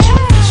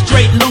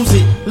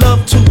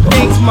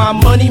my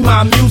money,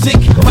 my music.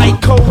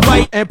 Write,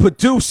 co-write, and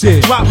produce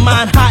it. Drop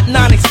mine hot,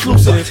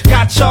 non-exclusive.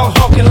 Got y'all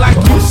hawking like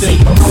music.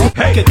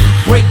 Hey,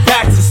 break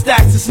backs and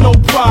stacks, it's no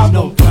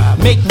problem.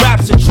 Make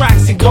raps and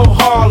tracks and go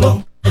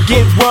Harlem.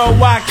 Get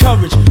worldwide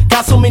coverage.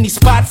 Got so many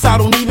spots, I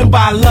don't even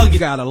buy luggage.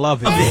 Gotta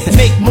love it.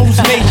 Make moves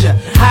major.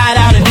 Hide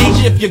out in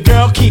Asia if your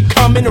girl keep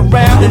coming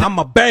around. And I'm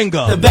a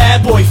banger. The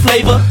bad boy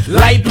flavor,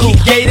 light blue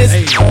gators.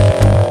 Hey.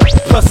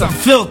 Plus I'm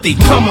filthy,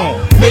 come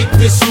on. Make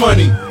this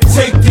money,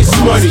 take this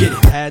money.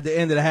 Had to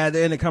end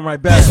it, come right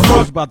back. They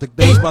was about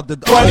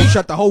to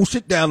shut the whole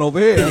shit down over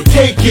here.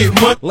 Can't get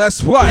money.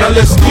 Let's what? Now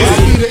let's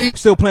get it.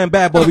 Still playing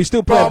bad boy, we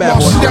still playing bad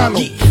boy.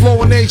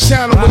 Flowing A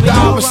channel with the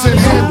opposite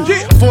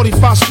handle.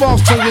 45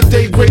 sparks till your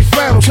day great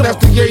flannel. Snap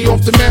the yay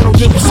off the mantle,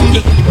 just see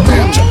it.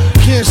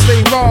 Can't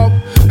stay robbed.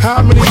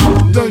 How many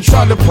done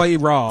try to play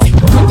raw?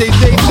 With they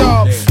day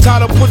job,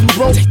 tired of putting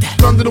rope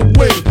under the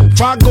wing.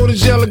 If I go to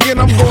jail again,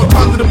 I'm going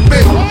under the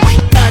bed.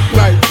 Act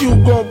like you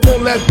gon' pull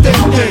that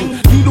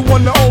thing. You the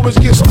one that always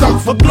get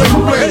stuck for bling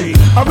bling.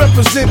 I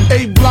represent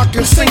A Block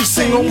and Sing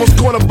Sing. Almost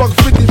caught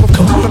 $1.50 for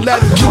coming from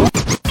Latin King.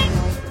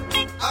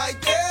 I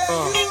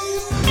dare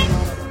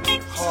you.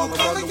 Harlem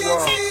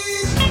Underworld.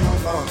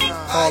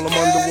 Harlem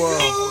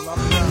Underworld.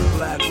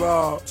 Black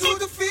Rob.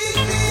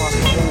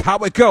 How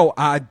it go?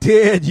 I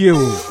dared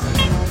you.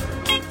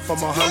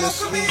 From 100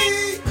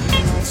 Street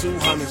to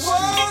 200 Street.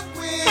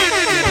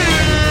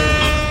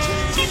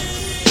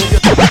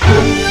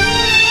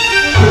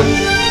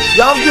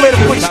 Y'all get ready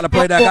to put gotta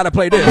play that, gotta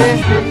play this.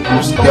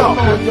 Yo,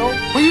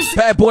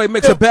 bad boy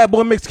mix, a bad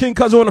boy mix, King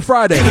Cuzzo on a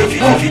Friday.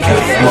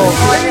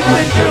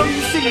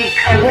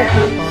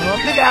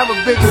 Nigga have a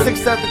big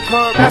 6 at the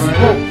club. That's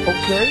dope,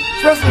 okay?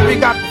 Especially if we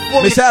got the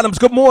 40. Miss Adams,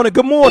 good morning,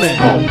 good morning.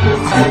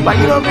 Like,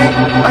 you know what I mean?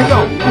 Like, yo,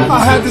 I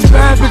had this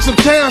bad bitch in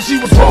town, she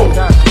was whoa.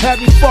 Had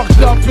me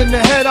fucked up in the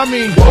head, I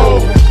mean, whoa.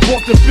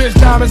 Walked the bitch,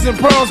 diamonds and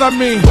pearls, I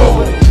mean,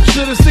 whoa.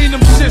 Should've seen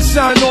them shit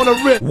shine on the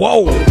rip.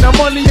 Whoa. Now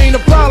money ain't a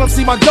problem,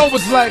 see my dough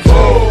was like,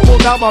 whoa.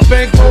 Pulled out my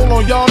bankroll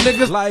on y'all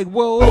niggas. Like,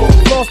 whoa.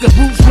 Lost the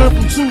boot strip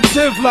from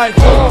 210, like,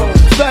 whoa.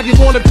 Faggot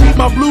wanna beat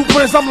my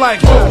blueprints, I'm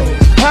like, whoa.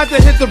 Had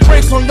to hit the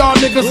brakes on y'all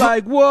niggas.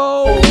 Like,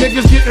 whoa.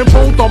 Niggas getting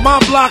both on my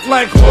block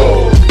like,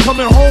 whoa.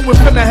 Coming home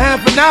within a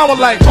half an hour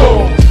like,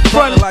 whoa.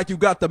 Frontin' like you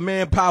got the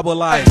manpower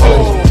like,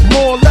 whoa.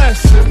 More or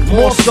less,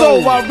 more so.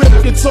 I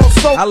rip your talk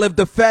so. I live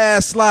the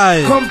fast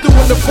life. Come through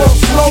in the front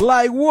slow.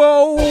 Like,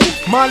 whoa.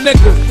 My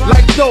niggas,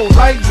 like dough,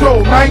 like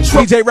dro,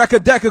 nitro. DJ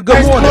Record Decker,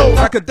 good morning.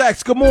 Record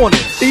Dex, good morning.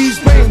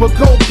 East Bay with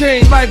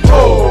cocaine, like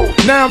whoa.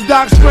 Now I'm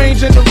Doc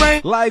Strange in the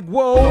rain. Like,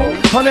 whoa.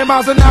 100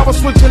 miles an hour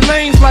switching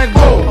lanes, like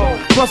whoa.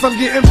 Plus I'm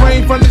getting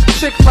brain from this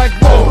chick, like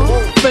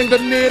whoa. Finger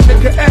near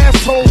nigga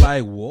asshole.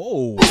 Like,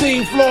 whoa.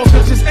 Team floor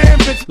bitches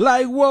and bitch.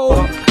 Like,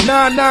 whoa.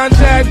 9-9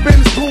 Jag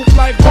Benz poop,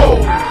 like whoa.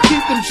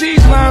 Keep them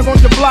cheese lines on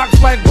your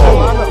blocks, like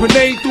whoa.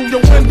 Grenade through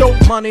your window.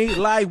 Money,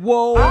 like,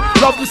 whoa.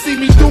 Love to see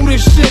me do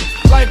this shit,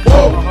 like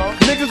whoa.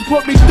 Niggas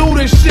put me through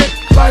this shit,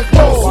 like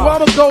whoa. So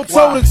I'ma go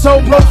toe to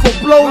toe, blow for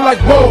blow, like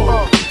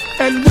whoa.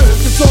 And whip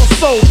it's on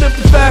soul, live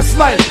the fast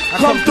life.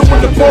 Come through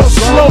in the ball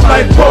slow,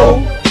 like whoa.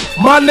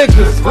 My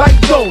niggas, like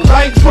dough,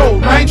 nitro,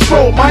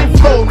 mind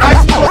flow,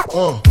 nice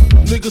flow.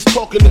 Niggas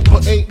talking it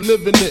but ain't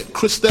living it.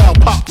 Cristal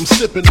pop, I'm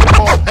sipping the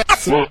hard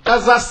accent.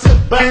 As I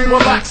sit back,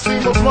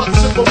 relaxing, my blunt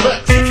sip a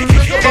vex. Think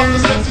about the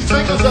sexy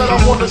fingers that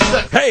I wanna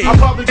sex. Hey, I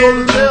probably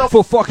go to jail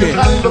for fucking.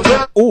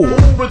 Ooh,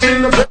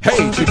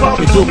 hey, she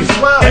probably do me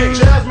swell. Hey,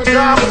 Jasmine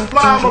Guy was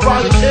fly,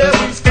 Mariah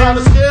Carey's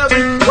kinda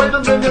scary. Wait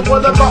a minute,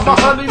 what about my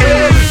honey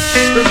Mary?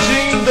 The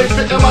jeans, they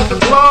fitting like a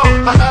glove.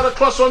 I had a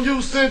crush on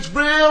you since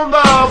real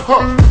love,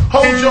 huh?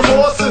 Hold your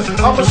horses,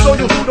 I'ma show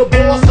you who the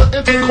boss, the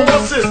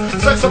intercourse is.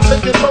 Sex, I'm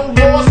taking no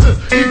losses.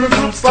 Even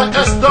groups like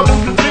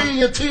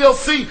SWB and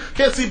TLC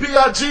can't see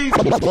B.I.G.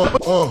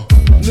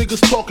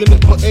 Niggas talking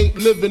it but ain't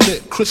living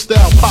it. Cristal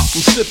pop, I'm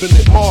sipping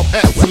it. Mob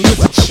hats and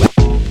lizard shit.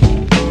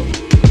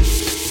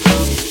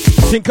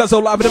 King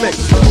Cuzzo live in the mix.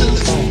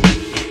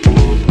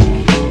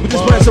 We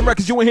just playing some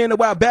records you ain't hearing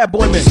about bad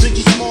boy mix.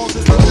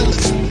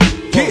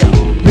 Yeah,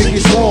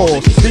 Biggie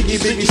Smalls,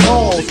 Biggie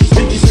Smalls,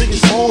 Biggie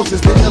Smalls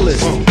is the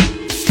illest.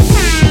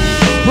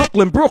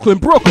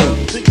 Brooklyn.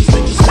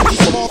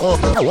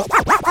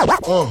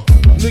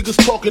 Niggas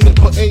talking it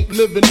but ain't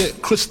living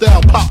it.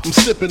 Cristal pop, I'm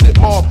sipping it.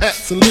 Mob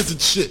hats and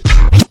lizard shit.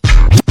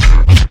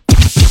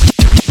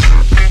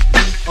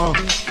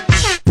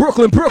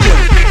 Brooklyn.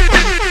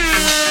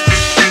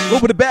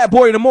 Over the bad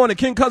boy in the morning.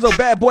 King Cuzzo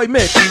bad boy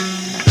mix.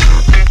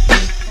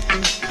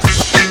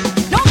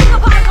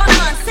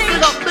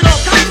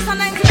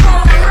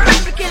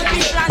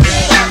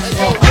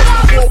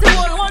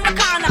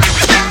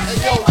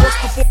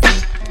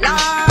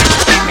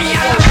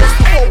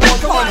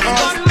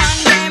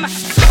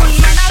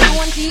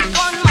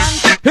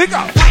 Here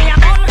go.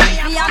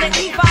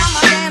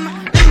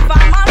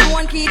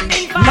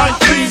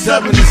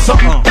 1970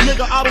 something.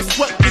 Nigga, I was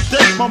sweat to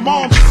death. My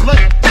mom was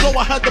late, so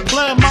I had to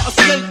plan my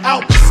escape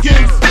out.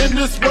 Skins in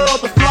this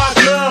world, the fly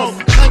girls.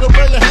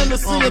 Tangerella,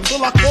 see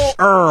until I call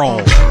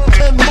Earl.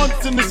 10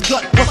 months in this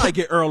gut. I might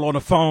get Earl on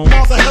the phone.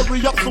 Father,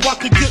 hurry up so I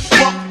can get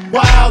fucked.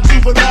 Wild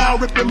juvenile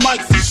ripping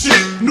mics and shit.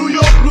 New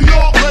York,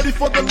 ready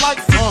for the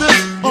likes of this.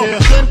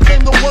 Then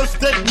came the worst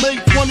date, May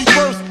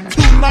 21st,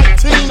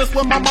 2019. That's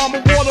when my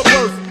mama water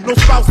burst. No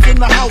spouse in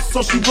the house,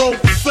 so she rolled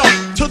herself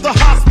to the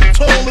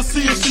hospital to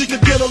see if she could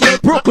get a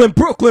lift. Brooklyn.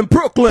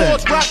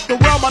 Cords wrapped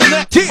around my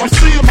neck. Yeah. I'm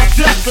seeing my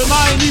death, and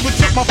I ain't even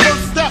took my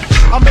first step.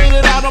 I made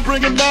it out, I'm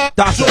bringing back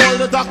Doctor. joy.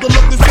 The doctor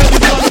looked and said he's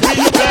gonna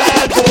be a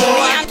bad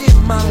boy.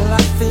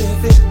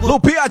 Lil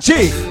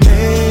P.I.G.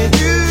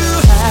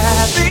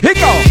 Here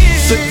go.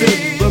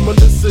 Sitting,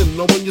 reminiscing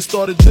on when you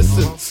started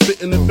dissing,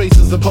 spitting in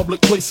faces in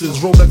public places.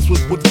 Rolex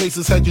with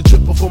faces had you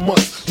tripping for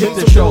months. Get Made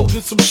the some show. moves,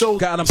 did some shows.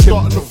 Got 'em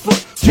Starting tripping. the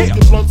front, Yeah.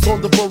 smoking blunts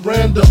on the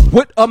veranda.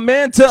 With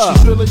Amanda.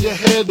 She filling your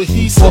head, but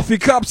he said, Coffee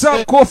cups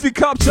up.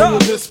 doing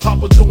this,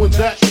 Papa doing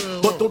that.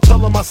 But don't tell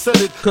him I said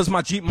it. Cause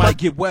my Jeep might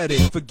get wetted.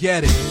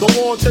 Forget it. Go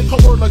on, take her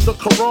word like the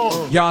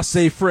Quran. Y'all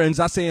say friends.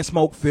 I say in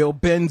smoke-filled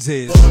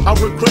Benzes. I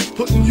regret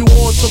putting you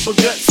on to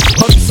forget.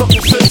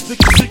 Honeysuckle says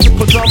sticky secret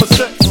pajama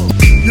sets.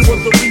 You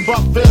was the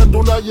Reebok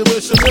vandal, now you wear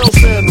Chanel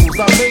sandals.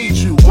 I made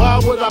you, why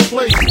would I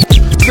play you?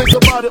 Think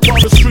about it while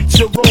the streets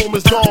you roam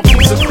is Don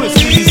P's and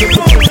Christie's and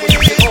the when you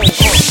get home.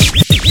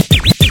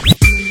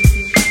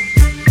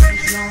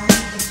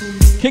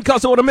 King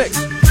Cuzzo on the mix.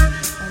 A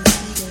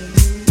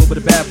little bit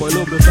of bad boy,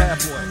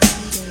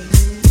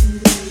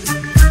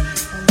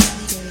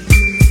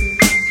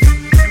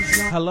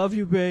 I love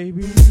you,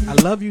 baby. I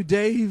love you,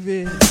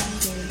 David.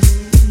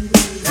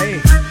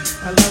 Hey,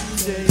 I love you,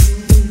 David.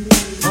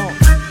 Oh.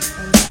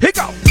 Here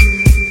go.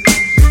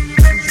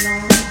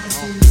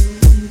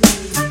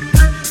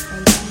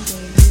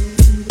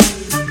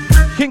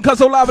 King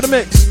Cuzzo live in the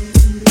mix.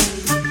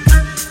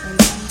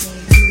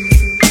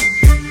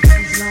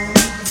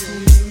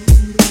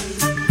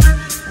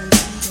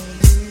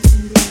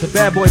 The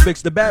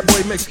bad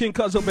boy mix, King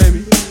Cuzzo,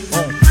 baby.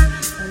 Oh.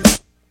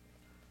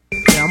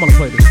 Yeah, I'm gonna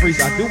play this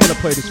freestyle. I do wanna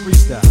play this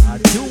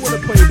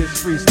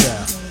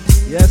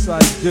freestyle. Yes, I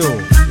do.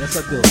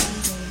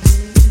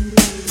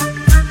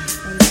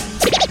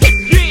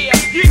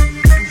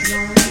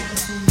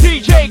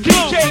 DJ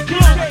Clue.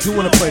 I do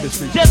wanna play this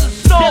freestyle. There's a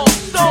storm.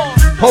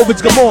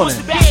 Hovitz, good morning.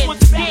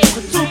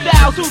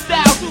 2000.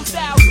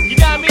 You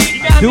know what I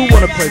mean? I do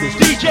wanna play this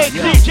freestyle.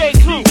 DJ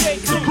Clue.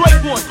 The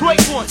great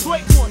one.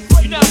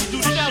 You know how we do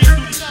this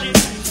shit.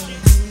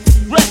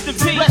 Rest in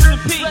peace.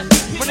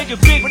 My nigga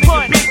Big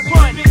Pun.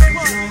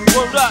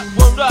 Word up.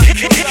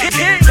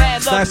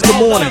 That's good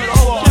morning. My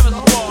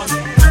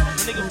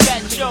nigga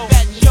Fat Joe.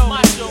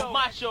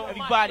 Macho.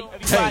 Everybody.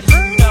 Hey. You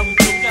know how we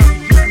do.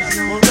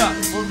 Word up.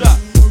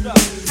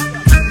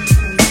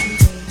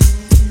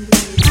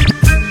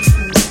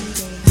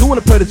 Do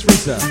wanna play this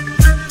freestyle.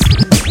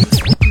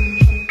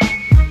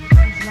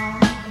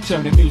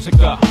 Turn the music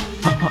up.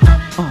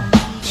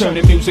 Turn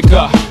the music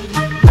up.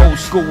 Old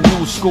school,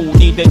 new school,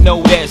 need to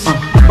know this.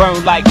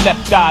 Burn like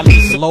left eye,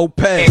 Lisa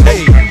Lopez.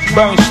 Hey.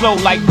 Burn slow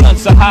like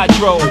blunts of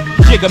hydro.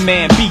 Jigga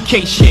man,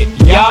 BK shit,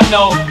 y'all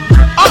know.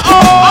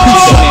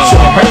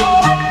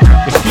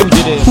 The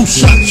fugitive. Who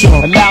shot you?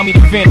 Allow me to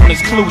vent on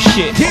this Clue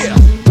shit. Yeah.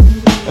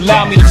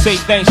 Allow me to say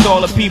thanks to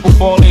all the people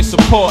for all their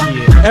support.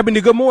 Ebony,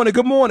 good morning.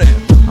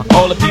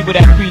 All the people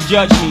that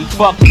prejudge me,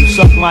 fuck you,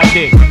 suck my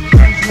dick.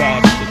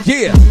 Bastard.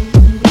 Yeah.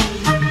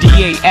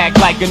 DA act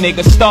like a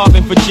nigga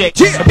starving for J.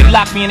 Yeah. If they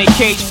lock me in a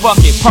cage, fuck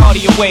it,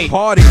 party away.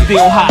 Party.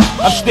 Still hot,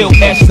 I'm still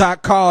S.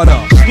 Doc Carter.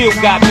 Still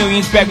got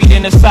millions buried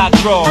in a sock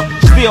drawer.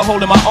 Still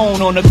holding my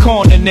own on the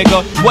corner,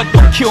 nigga. What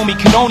don't kill me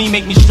can only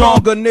make me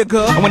stronger. Stronger,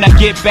 nigga. And when I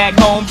get back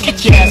home,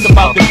 get your ass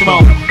about the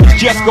throne.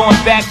 It's just going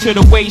back to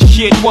the way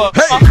shit was.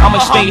 Hey. I'ma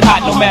stay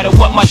hot no matter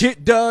what my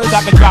Shit does.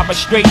 I can drop a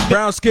straight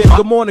Brown skin,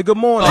 good morning.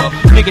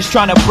 Niggas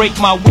tryna break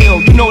my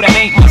will. You know that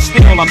ain't my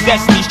still. I'm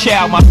Destiny's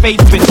child, my faith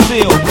been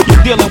sealed.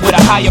 You're dealing with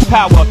a higher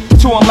power.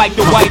 To them like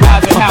the White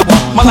Eisenhower.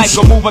 My life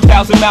gon' move 1,000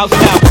 miles an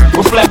hour.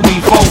 Reflect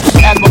me, folks,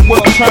 as my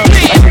world turns.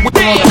 Like the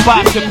wheel on a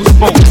bicycle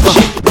spoke.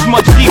 Shit, it's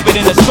much deeper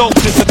than the soap.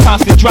 It's a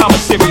constant drama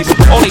series.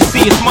 All they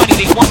see is money,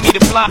 they want me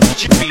to blind the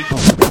chippy.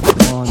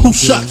 Who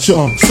shot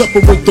you?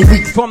 Separate the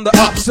weak From the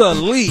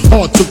obsolete.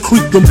 hard to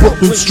creep them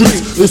Brooklyn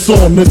streets. It's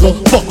on, nigga.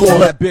 Fuck all that.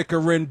 That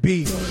bickering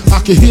beat I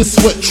can hear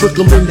sweat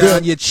trickling down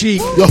down. your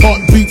cheek. Your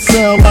heartbeat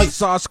sound like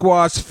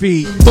Sasquatch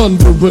feet.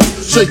 thundering,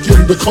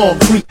 shaking the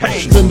concrete.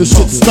 Then the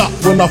shit stop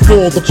when I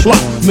fall the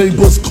plot.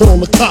 Neighbors call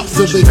the cops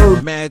as they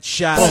heard. Mad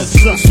shots.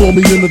 Saw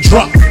me in the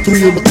drop,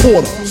 3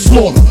 1/4,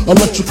 slaughter,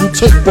 electrical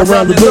tape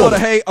around the door.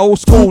 Hey, old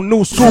school,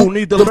 new school,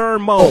 need to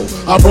learn more.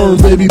 I burn,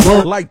 baby,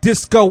 burn. Like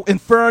Disco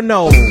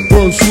Inferno.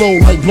 Burn slow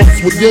like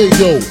blunts with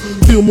yayo.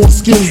 Feel more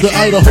skins than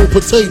Idaho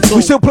potato.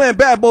 We still playing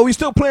bad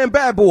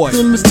boy.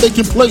 Then it's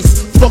taking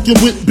place.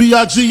 Fucking with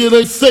B.I.G. it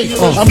ain't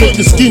safe. I make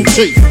your skin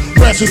shake.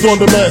 Rashes on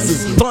the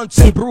masses. Blunts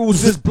and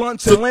bruises,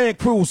 blunts and Land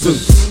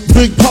Cruisers.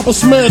 Big Papa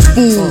smash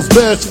fools,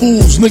 bash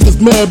fools. Niggas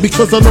mad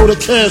because I know the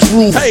cash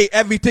rules. Hey,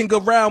 everything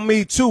around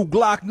me too,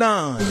 Glock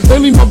 9.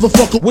 Any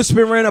motherfucker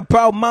Whispering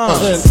about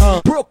mine.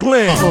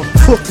 Brooklyn.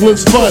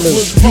 Brooklyn's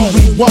finest. You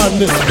rewind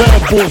this,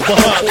 bad boys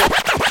behind.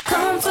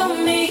 Come to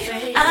me,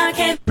 I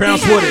can't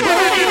Bounce be with it.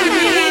 what you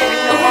need.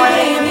 Oh,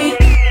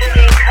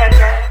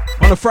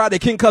 baby. On a Friday,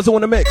 King Cousin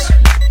on the mix.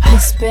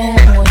 This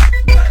bad boy.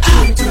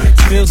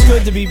 Feels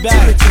good to be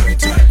back.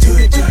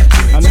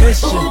 I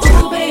miss you.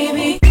 Oh,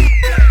 baby.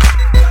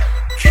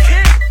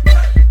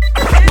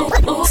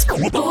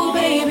 Oh,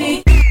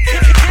 baby.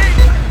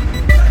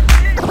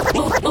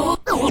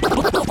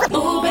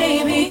 Oh,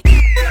 baby.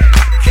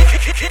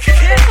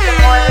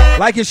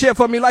 Like and share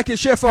for me, like and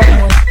share for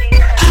me.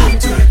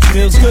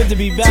 Feels good to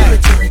be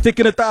back.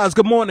 Sticking the thighs,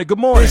 good morning, good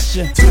morning.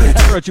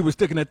 I heard you was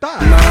sticking the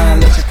thighs.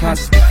 Mind, let your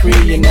conscience be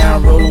free. You're now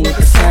rolling with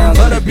the sounds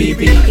of the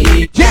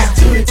BBE. Yeah.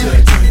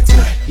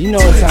 You know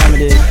what time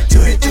it is.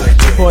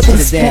 Report to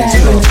the dance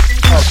floor.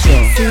 Talk to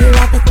 'em. See you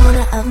at the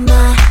corner of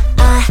my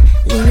eye,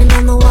 leaning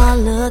on the wall,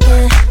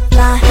 looking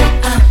fly.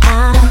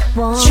 I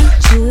want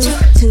you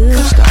to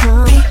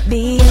come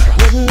be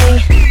with me.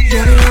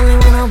 You're the only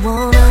one I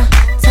wanna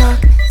talk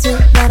to,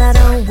 but I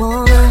don't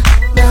wanna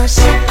rush.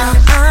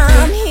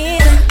 I'm here,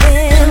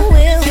 and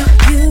will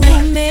you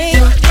make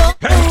your move?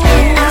 I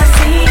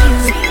see you,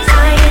 I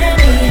am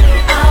me.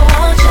 I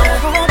want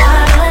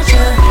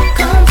you.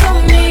 Come to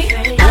me,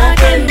 I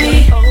can be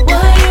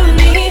what you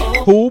need.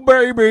 Who,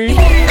 baby?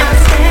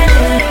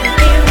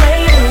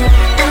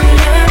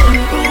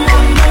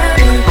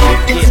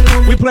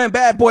 We playing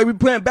bad boy, we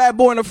playing bad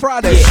boy on a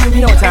Friday. Yeah,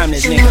 you know what time it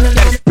is, nigga.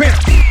 That is bam.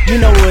 You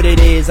know what it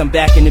is, I'm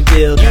back in the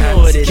building. You know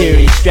what it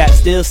Security is. Strap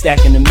still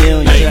stacking a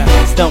million.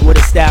 Stunt with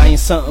a stallion,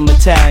 something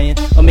Italian.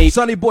 Or maybe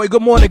Sonny boy,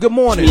 good morning, good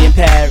morning. me in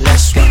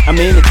Paris. I'm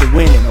in it to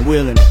win it, I'm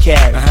willing to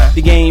carry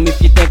the game.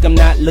 If you think I'm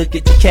not, look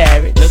at the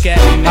carrots. Look at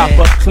me, man.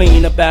 Pop up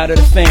clean up out of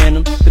the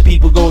phantom. The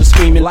people go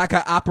screaming like Like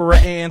an opera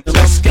anthem.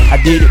 I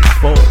did it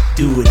before,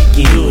 do it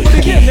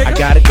again. I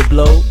got it to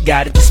blow,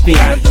 got it to spin.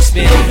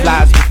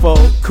 Flies before,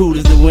 cool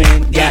as the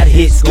wind. Got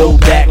hits, go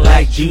back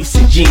like juice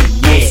and gin.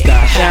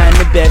 Yeah, shine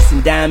the best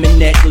in diamond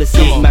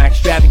necklaces. My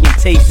extravagant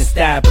taste and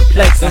style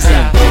perplexes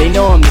them. They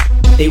know I'm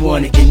the, they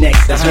wanna get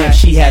next to him.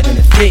 She having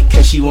a fit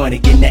cause she wanna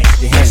get next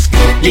to him.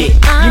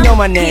 Yeah, you know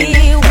my name.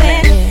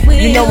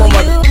 You know my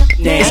mother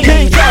name. It's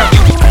King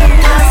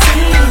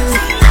Cousin.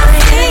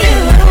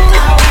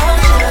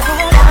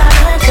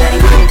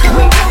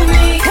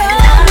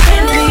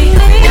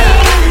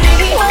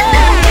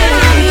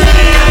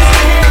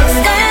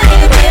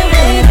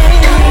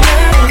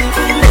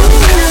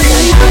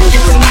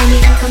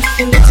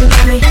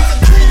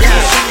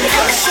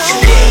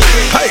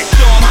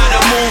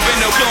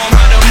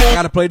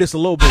 Gotta play this a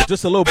little bit,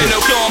 just a little bit.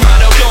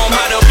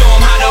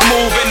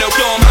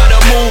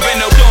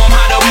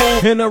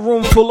 In a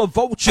room full of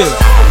vultures.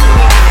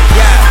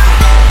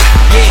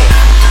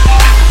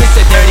 It's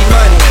a dirty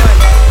money.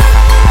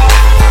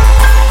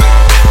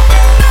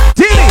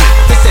 Diddy!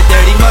 It's a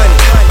dirty money.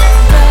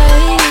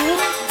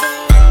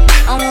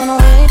 I wanna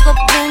wake up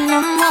in the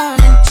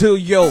morning, To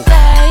yo.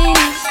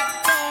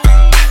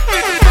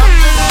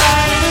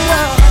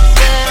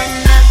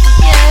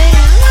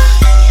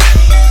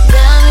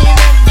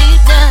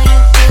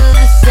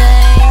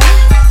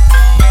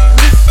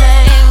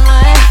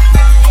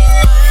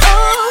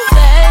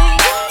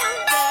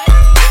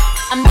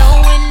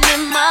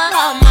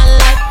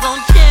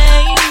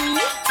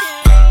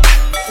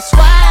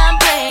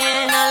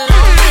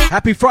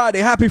 Happy Friday,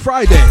 happy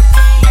Friday.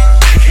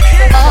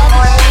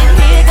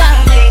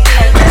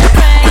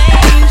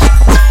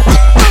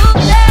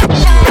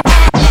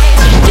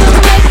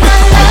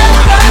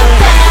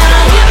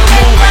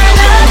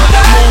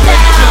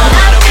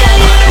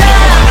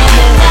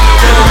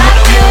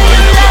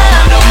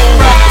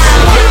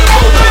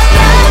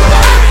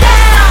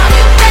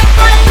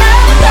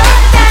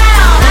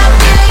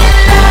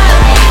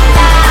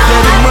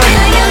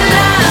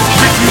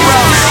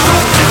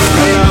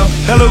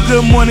 Hello,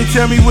 good morning,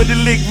 tell me what the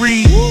lick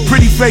read.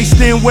 Pretty face,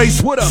 thin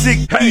waist, What up? sick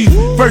Hey.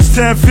 beat. First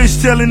time fish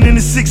telling in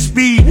the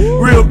 6-speed.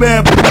 Real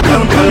bad,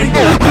 tell 'em come in.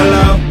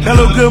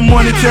 Hello, good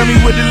morning, tell me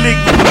what the lick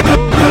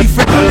read. Pretty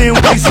face, thin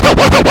waist.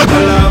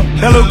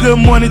 Hello, good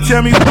morning,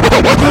 tell me.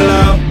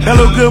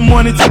 Hello, good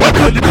morning, tell me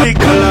what the lick.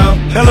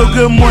 Hello,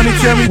 good morning,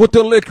 tell me. What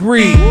the lick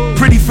read?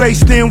 Pretty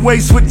face, thin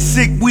waist with the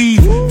sick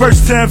weave.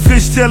 First time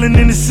fish telling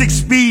in the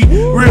 6-speed.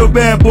 Real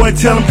bad boy,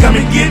 tell him come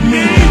and get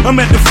me. I'm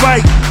at the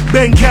fight,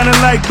 betting kinda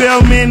like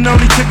Bellman.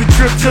 Only took a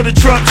trip to the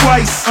truck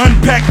twice.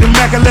 Unpacked the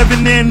Mac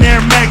 11 and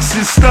Air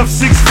Maxes. Stuffed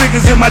 6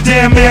 figures in my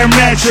damn air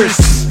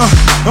mattress.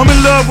 I'm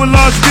in love with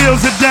large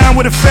bills. A down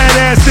with a fat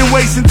ass, thin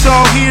waist and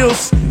tall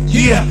heels.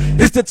 Yeah,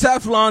 It's the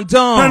Teflon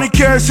Don. 100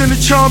 carats in the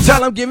charm.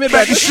 Tell him, give me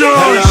back the show.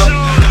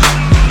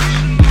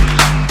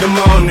 Good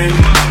morning.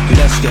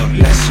 Let's go,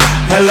 let's go.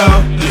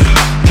 Hello.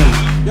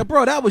 Yo,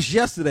 bro, that was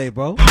yesterday,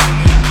 bro.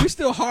 We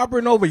still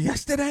harboring over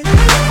yesterday?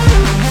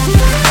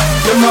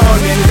 Good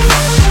morning.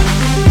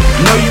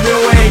 Know you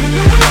been waiting.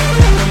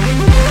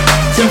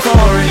 searching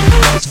for it.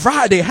 It's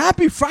Friday.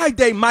 Happy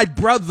Friday, my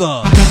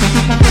brother.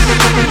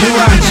 You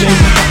watching.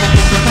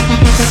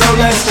 So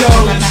let's go.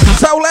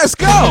 Let's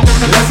go.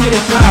 Let's get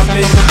it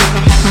poppin'.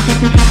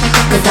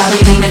 Cause I be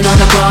leaning on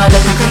the bar,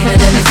 looking cleaner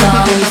than the sun.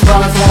 These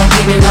balls won't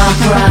give me my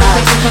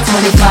pride.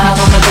 25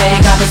 on the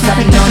bag, I've been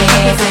sucking on the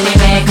ass. And they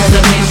mad cause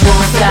the bitch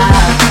won't stop.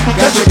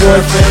 Got your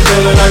girlfriend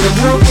feeling like a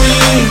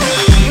groupie.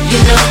 You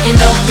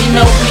know we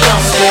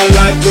on Say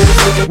like this.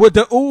 With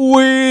the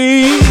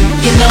ooh-wee.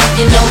 You know.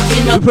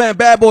 You playing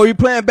bad boy, you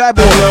playing bad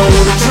boy. I know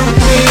the truth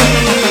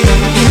is.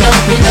 You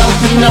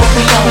know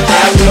we on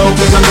I know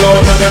cause I'm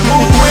going on that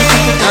movie.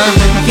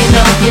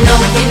 You know.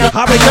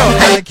 How we go?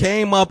 And it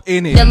came up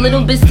in it. A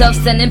little bit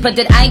self-centered, but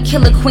did I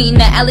kill a queen?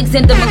 That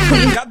Alexander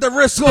McQueen. Got the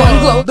wrist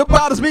on, the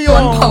bottles be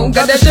on.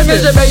 Got that shimmy,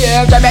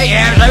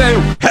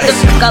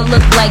 I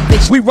look like,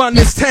 bitch. We run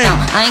this town.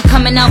 I ain't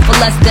coming out for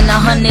less than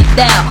 100,000.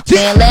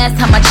 Man, last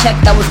time I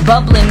checked, I was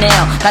bubbling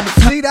now. Got the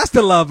See, that's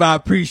the love I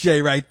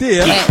appreciate right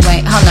there.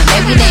 Wait, hold on,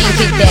 maybe they ain't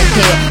get that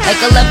clear. Like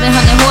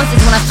 1,100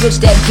 horses when I switch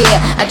that gear.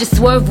 I just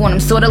swerve on them,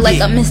 sorta like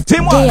a Mr.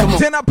 Team one,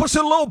 then I push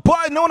a little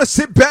button on a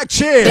sit back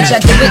chair. Bitch, I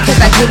do it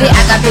cause I did it,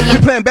 I got You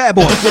billion. playing bad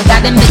boy. If you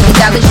got $1 million,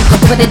 you can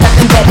put it up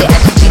and bet it.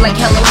 I just be like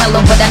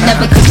hello, but I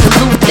never could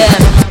salute them.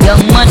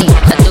 Young money,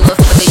 I do it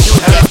for the youth.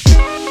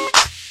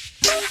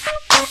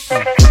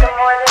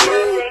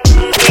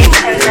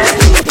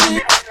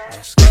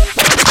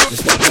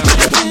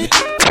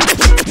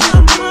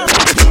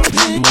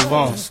 Move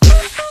on.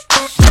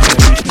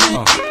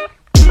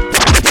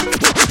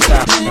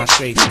 Stop, not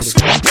straight to the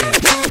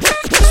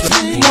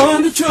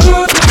on the truth,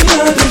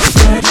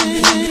 understand.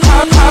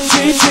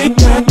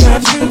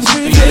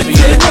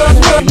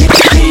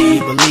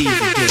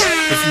 Believe again.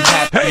 If you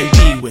have to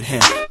be with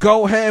him.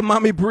 Go ahead,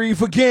 mommy,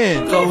 breathe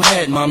again. Go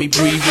ahead, mommy,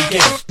 breathe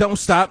again. Don't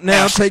stop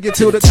now, take it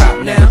to the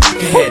top now. Go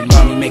ahead,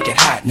 mommy, make it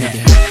hot now.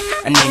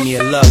 I need me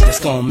a love that's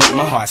gonna make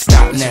my heart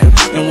stop now.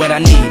 And what I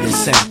need is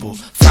simple.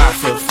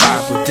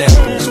 5'5" with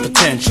dimples,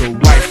 potential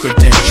wife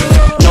credential.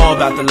 Know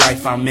about the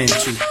life I'm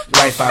into,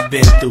 life I've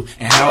been through,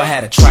 and how I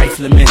had a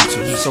trifling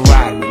mental. So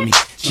ride with me,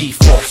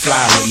 G4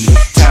 fly with me.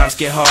 Times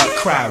get hard,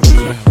 cry with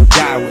me,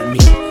 die with me.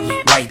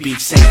 White Beach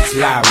Saints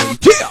lie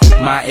with me.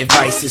 Yeah. My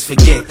advice is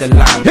forget the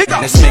line.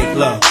 Let's make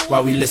love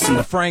while we listen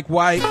to Frank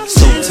White.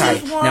 So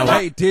tight. Now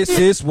hey, this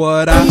is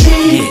what I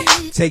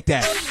take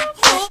that.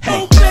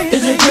 Hey.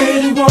 Is it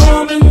really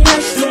warm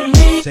next to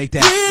me? Take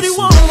that. Really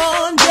warm,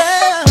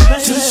 yeah,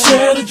 to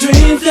share the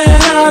dreams that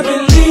I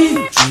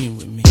believe. Dream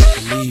with me,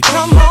 believe.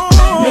 Come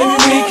on, maybe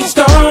we can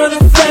start a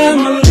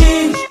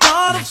family.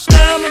 Start a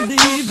family,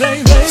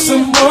 baby.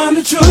 Someone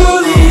to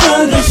truly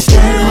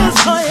understands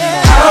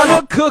how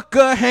to cook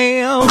a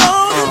ham.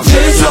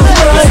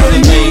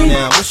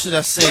 What should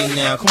I say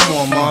now? Come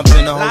on, mom,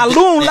 been a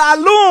whole La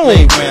loon.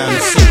 playground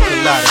and sick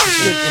a lot of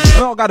shit. You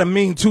know I got a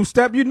mean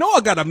two-step. You know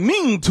I got a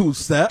mean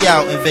two-step.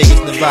 Out in Vegas,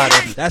 Nevada.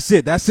 That's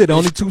it.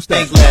 Only two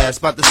steps. Bank glass,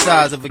 about the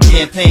size of a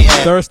campaign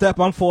ad. Third step,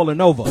 I'm falling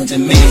over. It's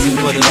amazing,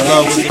 but it's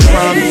low with the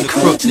crime is a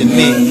crook to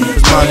me.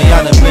 Cause mommy,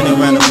 I done been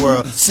around the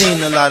world,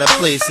 seen a lot of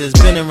places,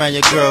 been around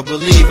your girl,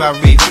 believe I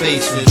read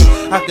faces.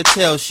 I could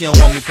tell she don't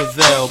want me to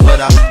prevail,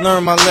 but I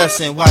learned my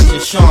lesson watching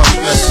Sean's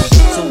lesson.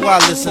 So why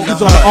listen to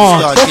her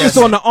and start Focus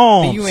guessing? on the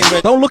arms. You ain't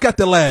ready. Don't look at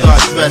the legs.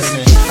 Start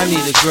dressing. I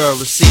need a girl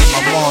receive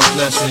my mom's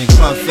lesson.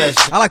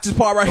 Confession. I like this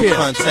part right here.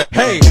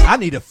 Hey, I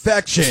need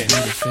affection.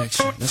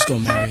 Let's go,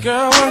 Mary.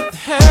 Girl, what the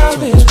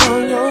hell is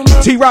on your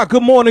mind? T-Rock,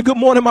 good morning,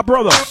 my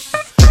brother.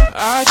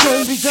 I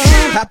couldn't be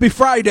done. Happy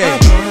Friday.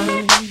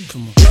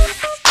 Come on.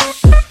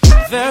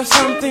 There's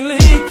something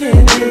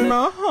leaking in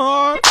my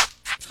heart.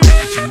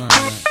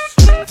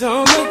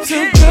 Don't look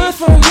too good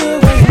for you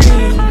and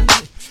me.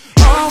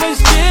 Always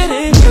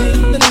getting me.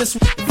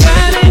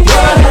 That ain't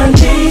what I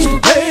need,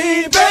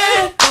 baby.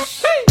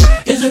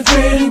 Is it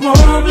pretty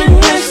warm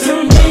next to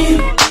me?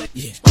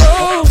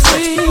 Oh,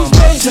 please,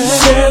 baby.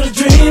 Share the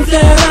dreams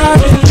that I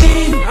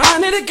believe. I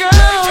need a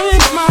girl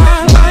in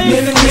my life.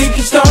 Maybe we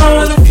can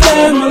start a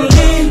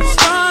family.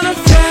 Start a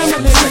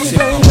family,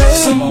 baby.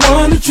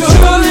 Someone to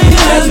truly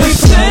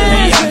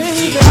understand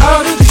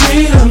how to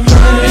treat a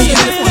man.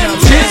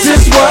 This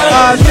is what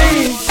I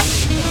need.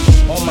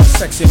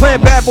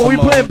 Playing bad boy, we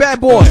playing bad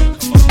boy.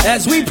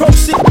 As we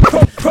proceed,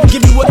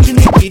 give me what you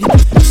need.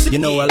 You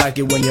know I like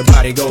it when your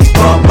body goes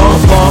bump,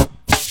 bump, bump.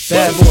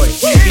 Bad boy.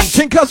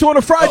 King Cuss on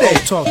a Friday.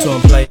 Talk to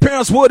him, play.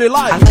 Parents would it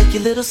like. I like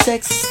your little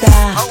sexy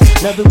style.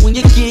 Love it when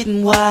you're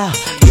getting wild.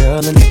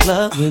 Girl in the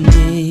club with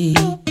me.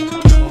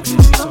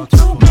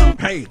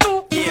 Hey.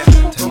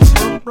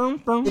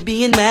 You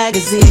be in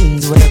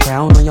magazines with a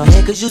crown on your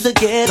head cause you's a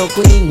ghetto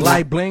queen.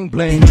 Like bling,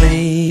 bling.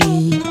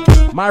 bling.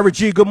 Myra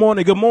G, good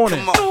morning.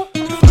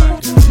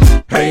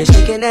 Hey,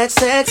 shaking that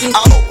sexy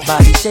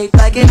body shaped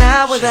like an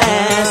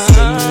hourglass.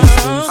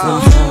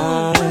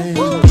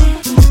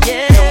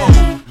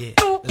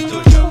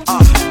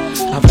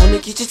 I wanna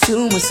get you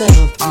to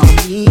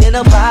myself, me and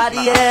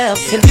nobody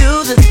else, and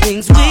do the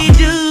things we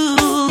do.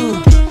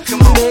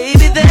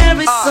 Baby, there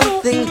is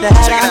something that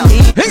I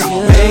need.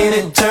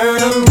 Baby,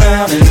 turn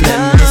around and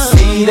let me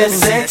see that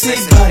sexy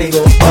body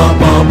go bum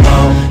bum.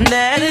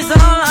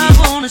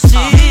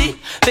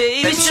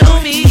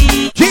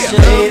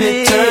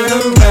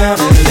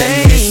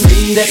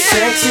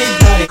 sexy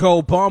body.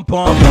 Go bum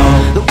bum.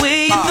 The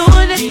way you're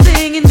doing that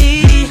thing in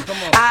me,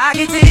 I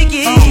can take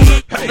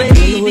it.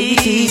 Baby, you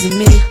teasing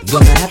me.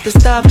 Gonna have to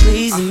stop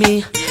pleasing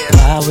me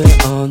while we're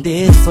on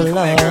this floor.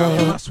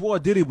 I swore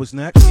Diddy was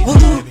next.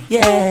 Ooh,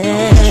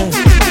 yeah.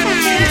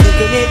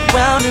 Taking it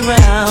round and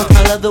round.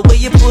 I love the way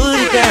you put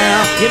it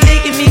down. You're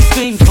making me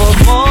scream for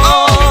more.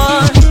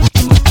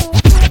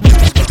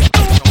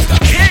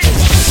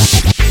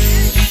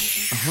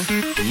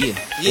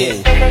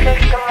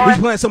 Yeah. We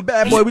playing some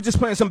bad boy. We just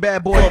playing some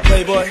bad boy.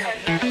 Playboy.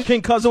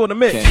 King Cuzzo in the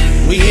mix.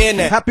 Okay. We in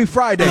there. Happy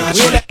Friday. We in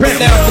that break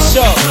down for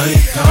sure.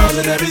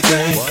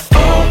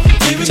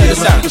 Check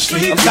this out.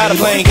 I'm tired of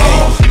playing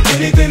games.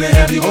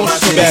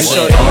 Bad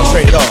shorty, I'm gonna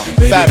trade it all.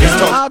 Fabulous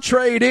talk. I'll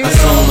trade it. I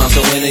saw I'm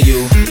so into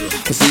you.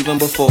 Cause even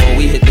before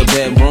we hit the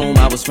bedroom,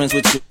 I was friends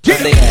with you.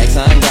 They asked,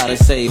 I ain't gotta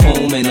say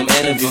whom in them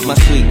interviews. My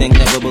sweet thing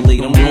never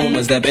believed them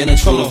rumors that been a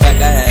true. In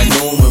fact, I had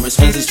numerous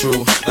friends, it's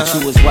true. But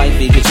you was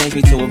wifey, could change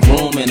me to a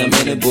broom in a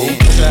minute, boo.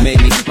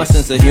 Maybe my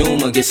sense of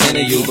humor gets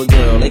into you. But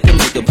girl, they can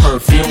make a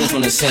perfume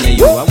from the scent of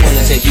you. I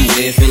wanna take you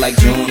where it feel like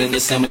June and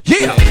December.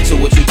 Yeah. So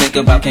what you think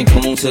about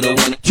Cancun to the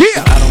winter?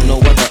 Yeah. I don't know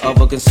what the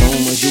other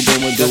consumers you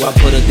been with do. I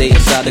put a day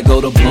aside to go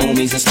to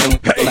Bloomies and spend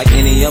like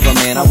any other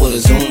man. I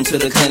would've zoomed to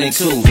the clinic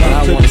too. But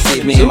I wanna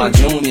save me and my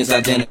juniors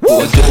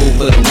identical. A dude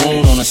put a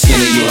wound on the skin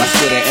of you. I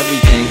swear that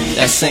everything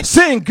that's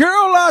Sing,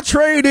 girl, I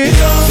trade it.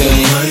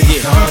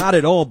 Not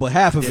at all, but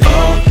half of it.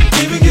 I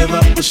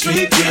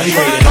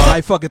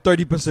fucking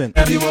 30%.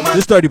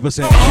 Just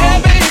 30%.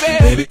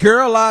 Baby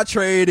girl, I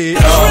trade it.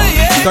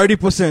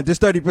 30%.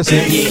 Just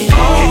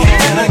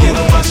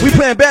 30%. We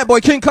playing bad boy.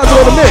 King Cuzzo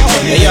in the mix.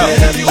 Hey yo.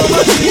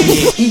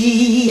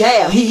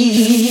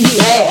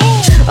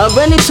 I'm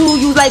running to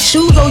you like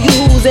shoes on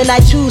use, and I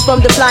choose from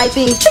the fly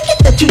things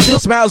that you do.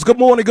 Smiles, good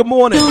morning, good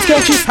morning.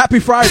 Happy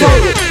Friday.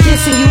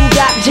 Kissing you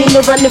got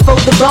Gina running for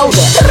the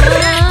boulder.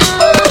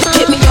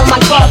 Hit me on my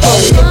car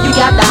phone. You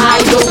got the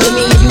high road with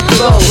me, you can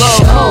roll.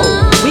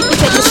 We can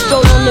take a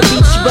stroll on the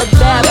beach, but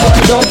bad boy,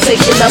 don't take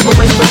your love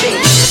away from me.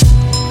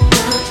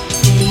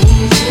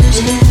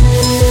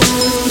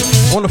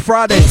 On a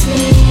Friday,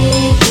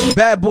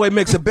 bad boy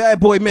mix, a bad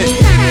boy mix.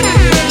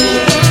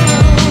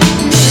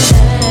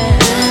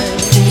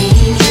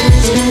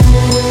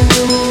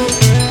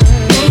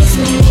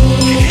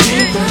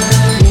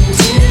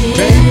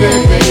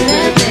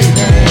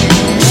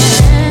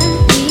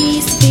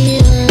 These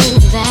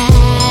feelings that I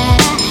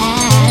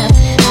have,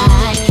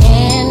 I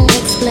can't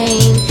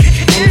explain,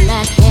 and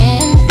I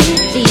can't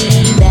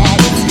believe that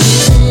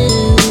it's you.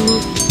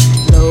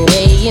 The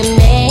way you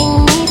make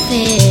me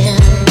feel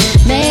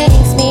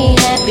makes me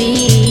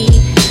happy.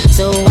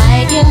 So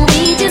why can't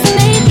we just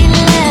make it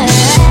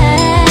last?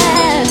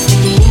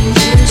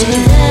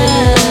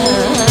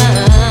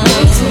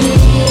 Makes me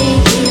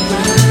keep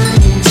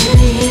running to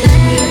you.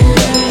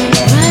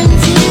 Run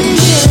to you.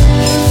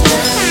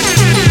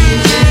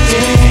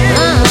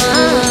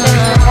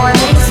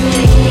 Makes me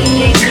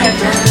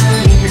keep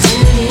running to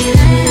you.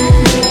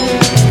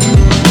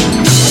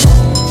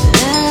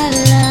 The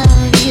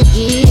love you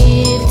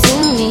give to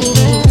me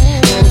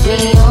turns me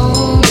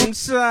on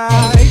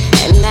Inside.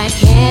 and I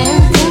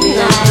can't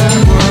deny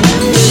what I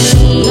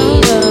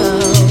need.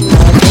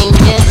 Nothing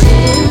you do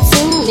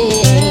to me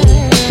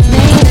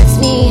makes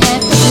me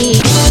happy.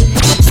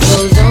 So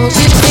don't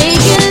you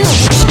take it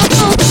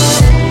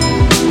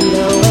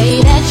the way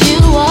that you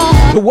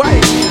walk, The way.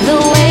 the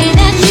way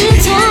that you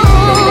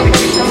talk,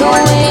 the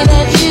way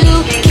that you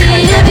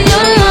give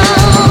your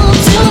love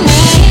to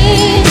me.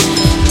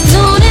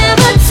 Don't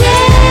ever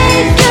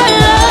take your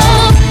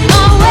love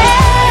away.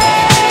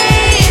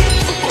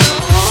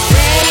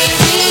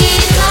 Baby,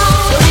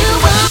 don't you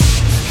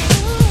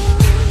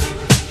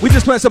We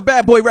just playing some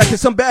bad boy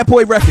records, some bad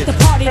boy records.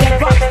 Party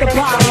that rocks the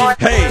body.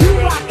 Hey, You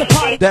rock the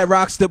party. that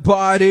rocks the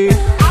party. I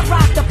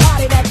rock the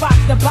party that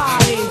rocks the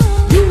body.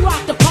 You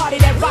rock the party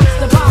that rocks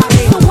the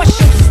body. So what's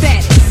your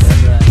status?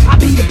 I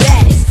be the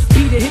baddest.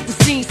 Be the hit the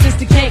scene since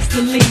the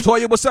gangster league.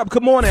 Toya, what's up?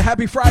 Good morning.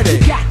 Happy Friday.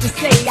 Got to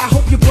say, I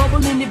hope you're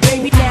bubbling it,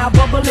 baby. Now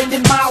bubbling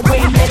in my way,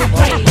 let it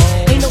rain.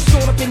 Ain't no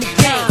sort up in the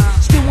game.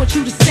 Still want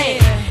you to say,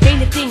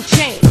 ain't a thing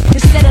changed.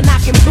 Instead of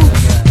knocking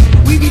boots,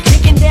 we be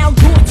kicking down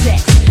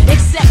Gore-Tex.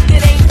 Except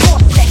it ain't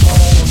Gore-Tex.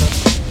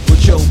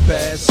 With your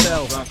bad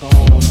self.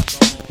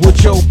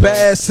 With your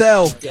bad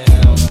self.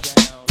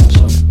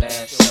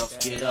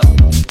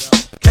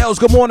 Kels,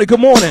 good morning, good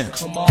morning.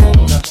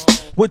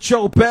 With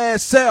your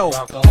bad self.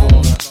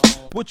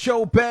 With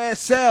your bad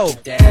self.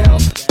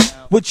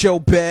 With your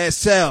bad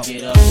self.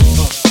 Here.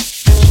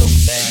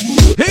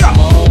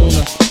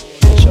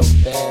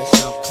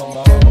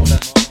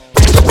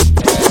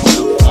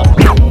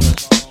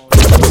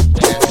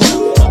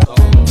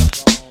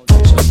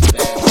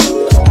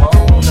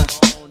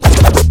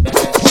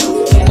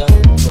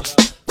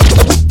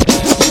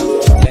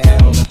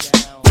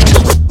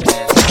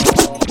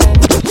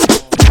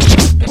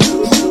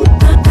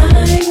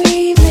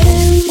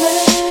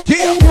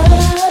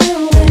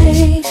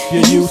 You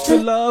used to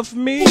love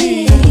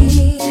me.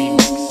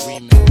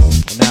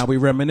 Now we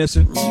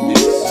reminiscing.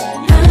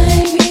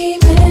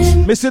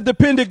 Miss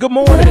Independent, good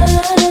morning.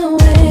 Run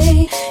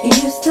away, you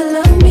used to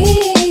love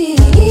me.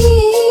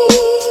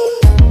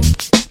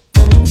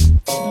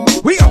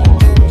 We are.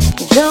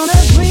 Don't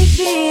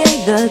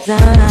appreciate the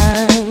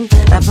time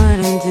I put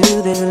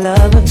into this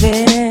love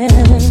affair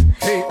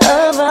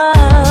of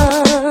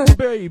us,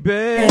 baby.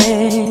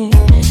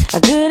 I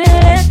couldn't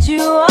let you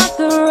walk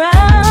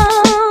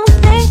around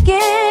thinking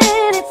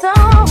it's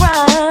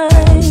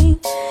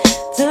alright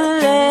to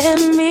let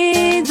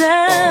me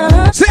down.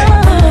 I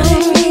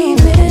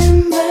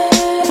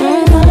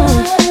remember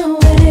the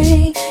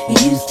way you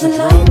used to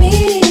love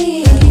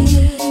me.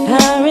 I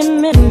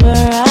remember.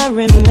 I'm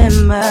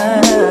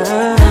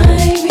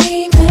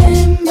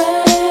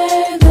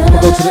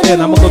gonna go to the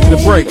end. I'm gonna go to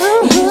the break.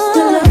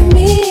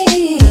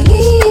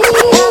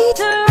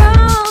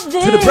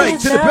 To the break.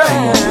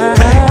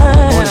 Hey,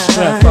 on the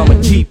strength,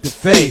 I'ma keep the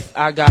faith.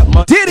 I got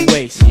money to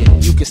waste. Yeah.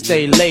 You can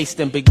stay laced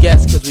and be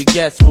guessed, cause we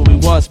guessed what we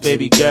once,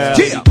 baby girl.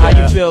 Yeah. How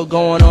you feel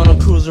going on a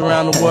cruise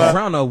around the world?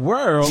 Around the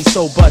world. She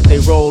so butt they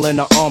roll in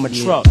the armored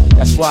truck.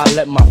 That's why I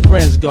let my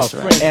friends go.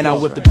 And I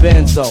whip the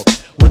Benzo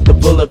with the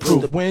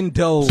bulletproof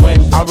windows.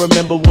 I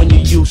remember when you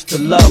used to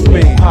love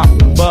me. Pop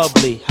and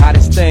bubbly,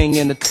 hottest thing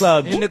in the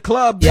club. In the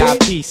club, yeah, I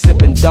be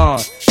sipping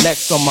Dawn.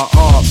 Next on my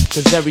arm,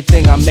 cause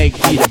everything I make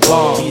be the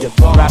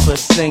bomb.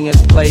 Rappers,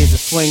 singers, players, and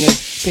swingers.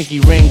 Pinky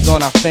rings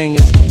on our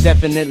fingers,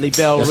 definitely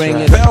bell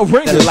ringers. Bell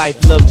ringers. The life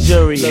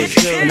luxurious,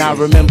 and I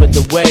remember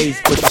the ways,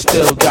 but you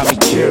still got me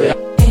curious.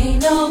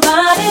 Ain't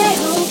nobody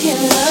who can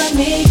love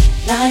me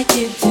like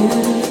you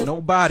do.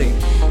 Nobody.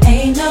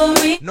 Ain't no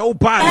reason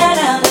Nobody. that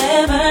I'll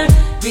ever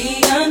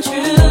be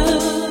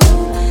untrue.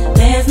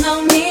 There's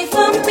no need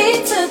for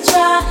me to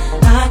try.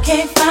 I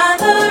can't find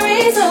the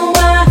reason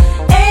why.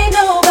 Ain't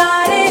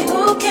nobody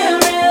who can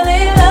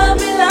really love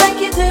me like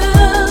you do.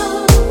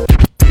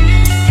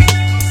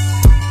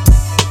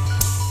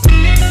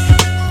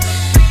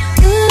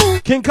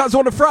 King Cuz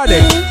on the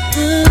Friday.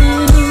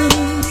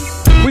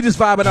 We just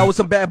vibing out with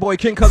some bad boy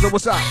King Cuz.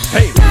 What's up?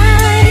 Hey. My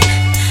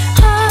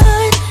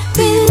heart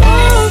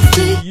belongs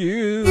to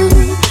You.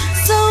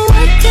 So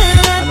what can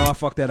I know I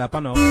fucked that up. I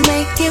know.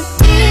 make it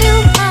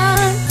feel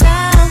I'm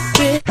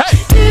with Hey.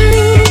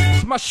 you?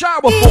 It's my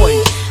shower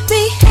voice.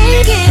 Be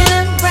hanging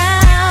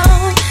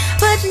around,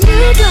 but you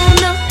don't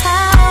know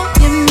how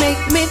you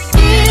make me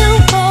feel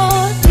for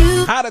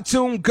you. How the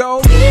tune go?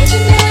 Each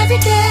and every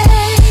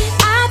day,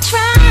 I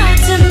try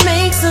to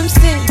make some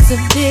sense of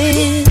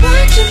this.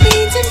 What you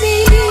mean to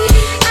me,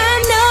 I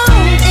know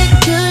it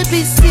could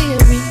be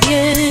serious.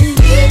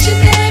 Each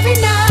and every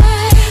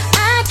night,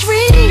 I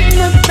dream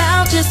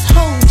about just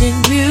holding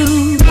you.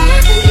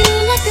 Loving you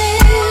like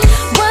that.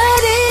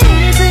 What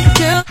is it,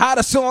 girl? How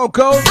the song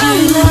go? I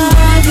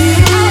love you,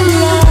 I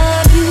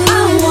love you, I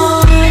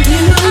want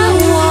you, I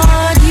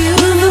want you.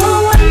 You're the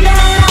one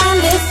that I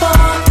live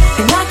for,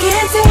 and I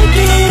can't take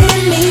it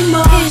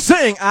anymore.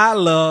 Sing I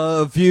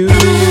love you. I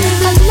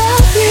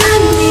love you, I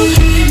need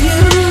you,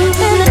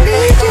 and I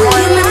need you,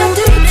 and I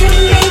do to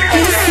make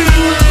you see.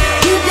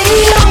 You're the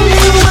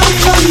only one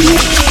for me.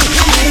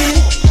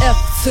 F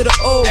to the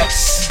O,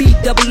 B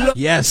double O,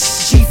 Yes.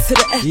 G to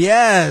the S,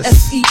 Yes.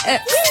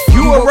 S-E-X.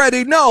 You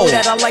already know.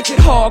 That I like it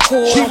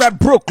hardcore. She rap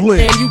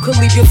Brooklyn. And you can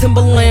leave your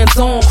Timberlands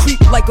on, creep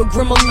like a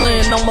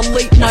gremlin on my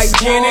late night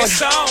run.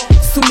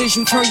 Soon as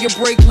you turn your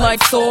brake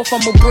lights off,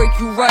 I'ma break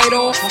you right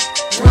off.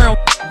 Round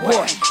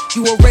what?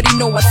 You already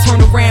know I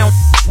turn around.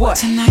 What?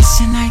 Tonight's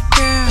your night,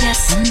 girl.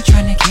 Yes. I'm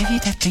tryna give you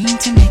that thing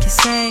to make it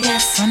say.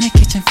 Yes. From the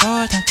kitchen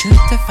floor down to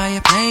the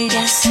fireplace.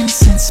 Yes.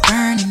 Incense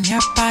burning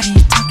your body,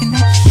 talking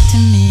that shit to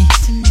me.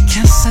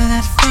 Cancel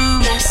that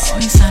phone. Yes.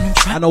 Only sign I'm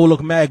trying. I know it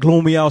look mad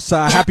gloomy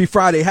outside. Happy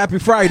Friday. Happy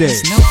Friday.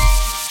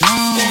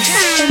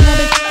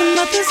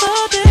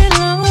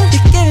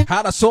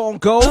 How the song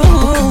go?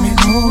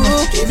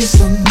 Give you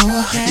some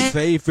more.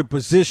 Favorite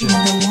position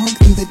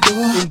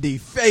in the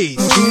face.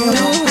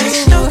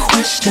 Ask no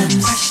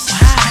questions.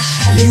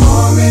 You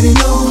already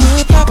know.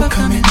 Papa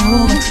coming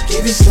home to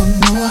give you some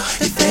more.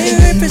 Your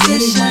favorite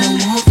position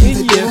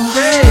in your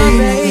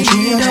face.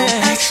 Don't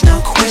ask no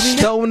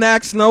questions. Don't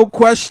ask no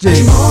questions.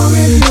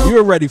 You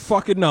already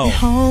fucking know.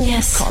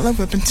 Yes. Call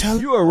her up and tell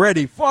her. You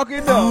already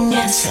fucking know.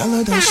 Yes. Tell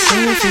her don't show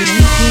if it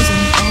ain't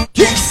cruising.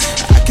 Yes.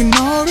 I can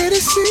already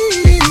see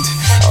it.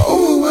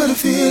 Oh, what a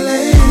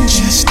feeling.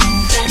 Just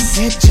don't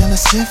get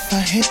jealous if I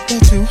hit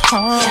that too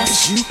hard.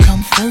 Cause you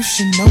come first,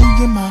 you know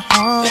you're my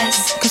heart.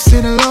 Cause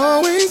it'll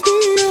always be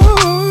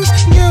yours.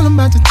 Girl, I'm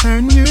about to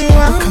turn you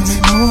out. I'm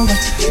coming over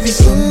to give you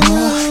some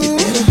more. You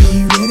better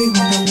be ready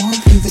when I walk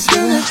through the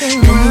door.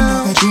 Girl, you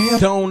know the drill.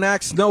 Don't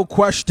ask no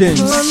questions.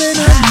 I'm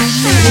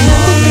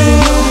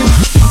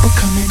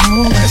coming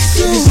over to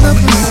give you some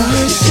more.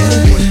 You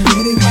better be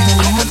ready when I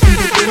walk through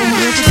the door.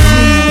 Girl,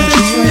 you know the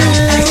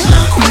drill. Ask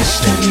no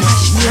questions.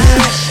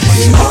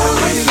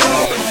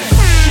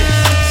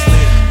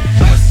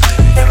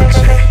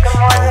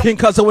 King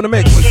Cuzzo in the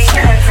mix.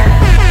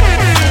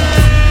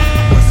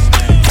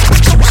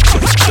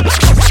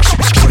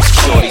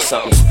 Shorty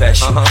something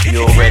special.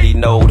 You already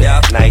know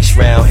that. Nice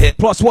round hit.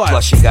 Plus what?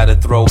 Plus you gotta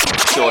throw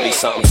shorty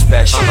something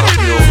special.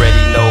 You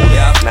already know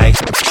that.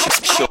 Nice.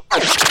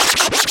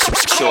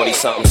 Shorty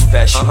something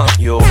special.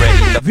 You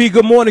already know. V,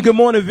 good morning,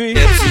 V.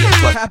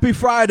 Happy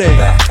Friday.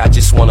 I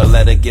just wanna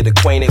let her get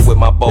acquainted with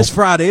my boat. It's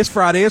Friday,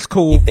 it's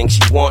cool. Think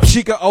she wants?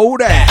 She can owe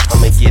that.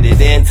 I'ma get it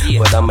in,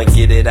 but I'ma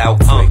get it out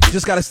quick.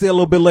 Just gotta stay a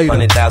little bit later.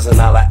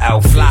 $100,000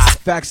 outfit.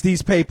 Fax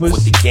these papers.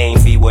 Would the game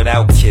be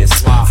without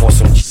Kiss? Want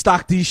some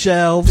stock these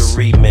shelves.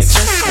 The remix.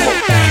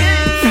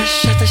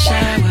 Fresh out the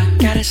shower,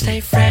 gotta stay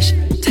fresh.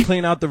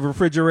 Clean out the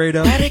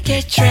refrigerator. Gotta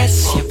get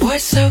dressed, your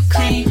boy's so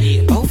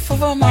clean. Both of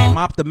them on.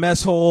 Mop the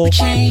mess hole.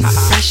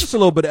 Just a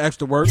little bit of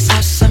extra work.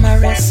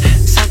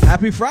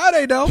 Happy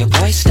Friday though. Your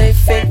boy stay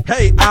fit.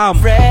 Hey,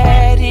 I'm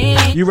ready.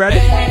 You ready?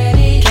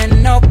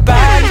 Can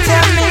nobody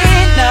tell me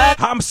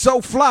nothing? I'm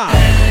so fly.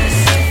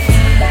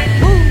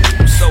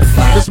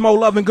 This Mo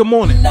Lovin', good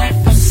morning. I'm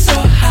so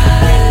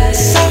high,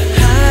 so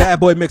high. Bad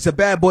boy mix, a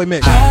bad boy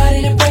mix.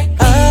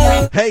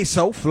 Hey,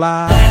 so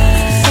fly.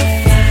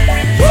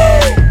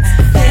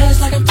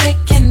 Feels like I'm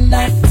taking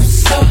off. I'm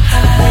so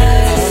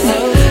high.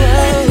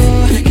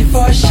 Looking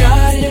for a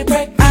shawty to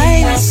break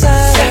me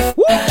outside.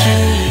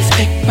 Keys,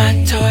 pick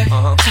my toy.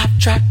 Top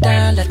drop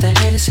down, let the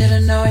haters hear the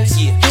noise.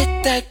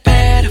 Hit that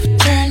pedal,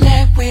 turn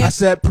that wheel. I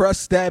said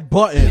press that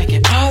button. Make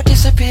it all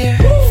disappear.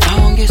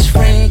 Phone gets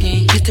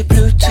ringing, hit the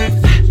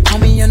Bluetooth. Call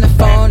me on the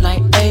phone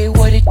like, hey,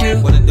 what it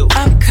do?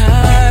 I'm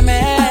coming.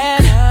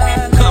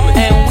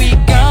 And we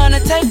gonna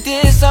take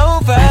this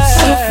over.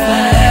 So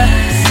fly.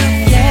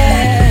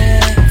 Yeah.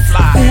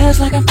 Feels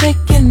like I'm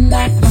picking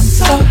up. I'm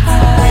so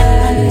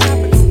high. So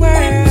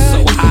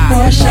high.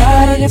 For a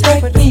shot to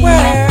break me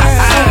out.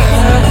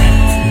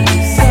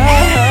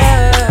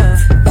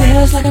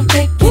 Feels like I'm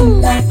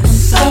picking up. I'm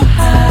so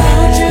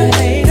high. Don't you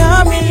hate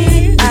on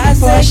me? I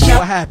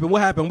said,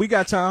 What happened? We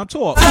got time.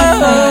 Talk.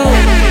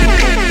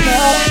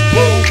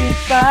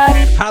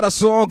 How the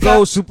song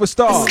goes,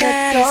 superstar.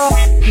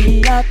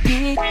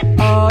 VIP,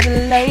 all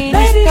the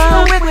ladies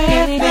come with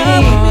me.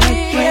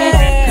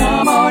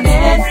 Come on in,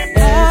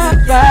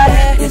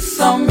 everybody, it's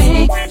on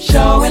me,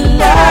 showing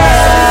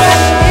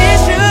love.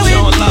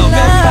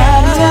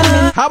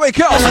 How it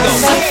goes?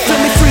 Let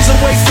me freeze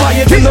away,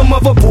 flyer than the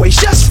mother boys.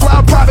 Yes,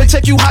 fly private,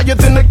 take you higher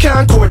than the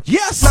Concorde.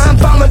 Yes,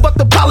 non-violent, but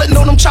the pilot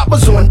know them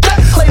choppers on deck.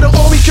 Later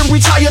on, we can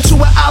retire to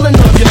an island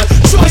of your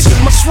choice.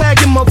 My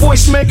swag and my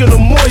voice making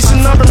them moist,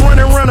 and I've been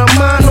running around a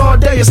mine all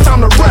day. It's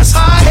time to rest.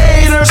 Hi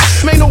haters,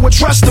 may know what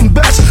trust them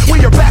best.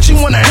 When you're back, you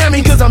wanna hand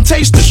me 'cause I'm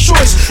taste the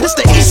choice. It's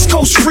the East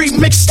Coast street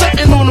mix,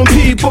 stunting on them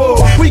people.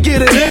 We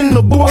get it in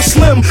the boy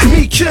Slim,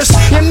 me Kiss,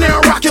 and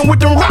now rocking with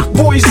them rock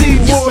boys,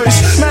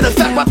 D-boys. Matter of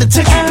fact, about to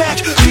take you back.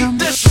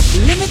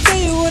 Let me tell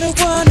you what I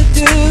wanna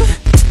do.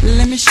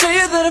 Let me show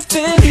you that I've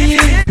been you.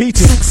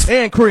 Peaches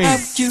and cream.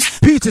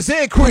 Peaches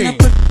and cream. When I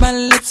put my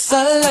lips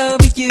all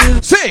over you.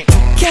 Sing.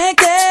 Can't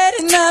get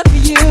enough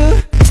of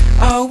you.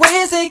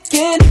 Always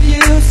thinking of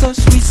you. So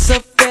sweet,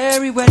 so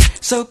very wet.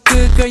 So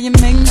good, girl, you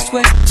make me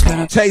sweat. It's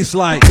gonna taste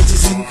like.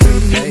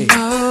 Hey.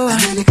 Oh,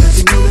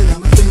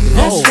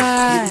 that's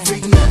right.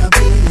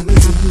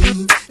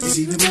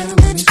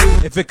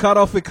 If it cut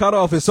off, it cut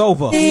off. It's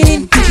over. We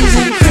end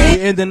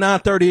the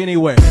 9:30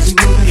 anyway.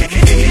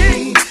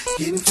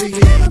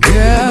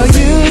 Girl,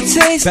 you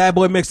taste. Bad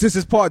boy mix. This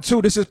is part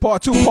 2.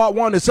 Part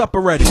 1 is up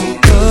already. I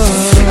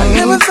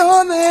never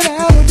thought that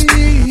I would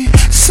be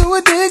so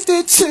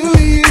addicted to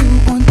you.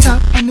 On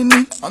top,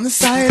 underneath, on the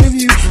side of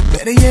you.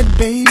 Better yet,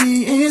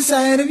 baby,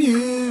 inside of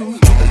you.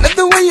 I love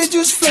the way you're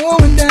just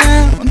flowing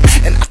down,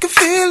 and I can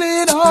feel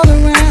it all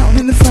around.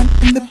 In the front,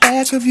 in the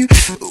back of you.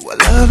 Ooh, I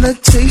love the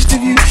taste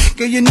of you.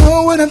 Girl, you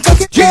know what I'm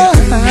talking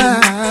about.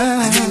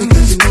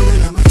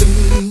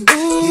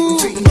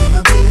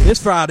 It's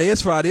Friday,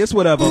 it's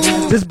whatever.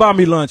 Just buy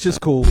me lunch, it's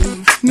cool.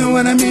 Know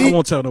what I mean? I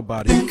won't tell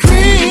nobody.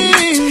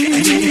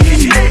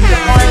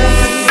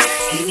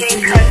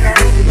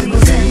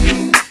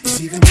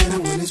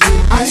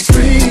 Ice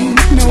cream,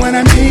 know what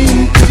I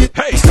mean?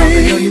 Hey,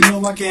 girl, you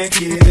know I can't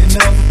get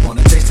enough.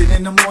 Wanna taste it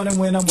in the morning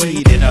when I'm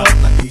waking up.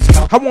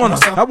 I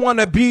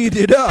wanna beat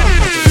it up.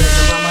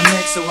 Around my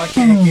neck so I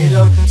can't get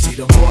up. See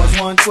the boys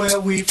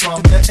 112, we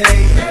from the A.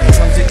 When it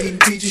comes to eating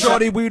peaches,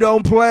 shorty, we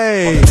don't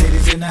play. All the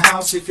ladies in the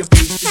house, if your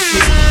peaches is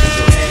sweet, put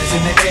your hands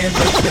in the air,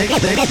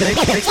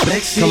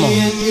 Come on,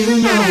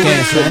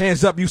 dance, man.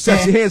 Hands up, you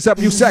sexy. Hands up,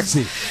 you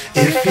sexy.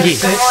 If you're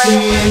sexy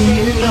and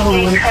you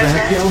know it,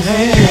 clap your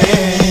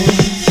hands.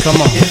 Come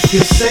on. If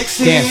you're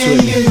sexy dance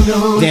with me. and you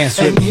know it, Dance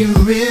with and me. you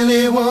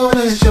really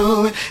wanna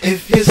show it.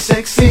 If you're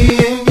sexy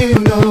and you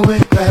know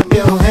it, clap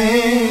your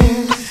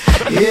hands.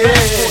 Yeah.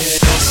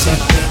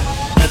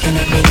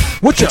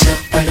 What you?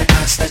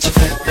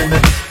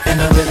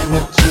 And I really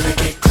want you to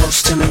get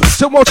close to me.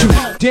 So won't you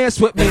dance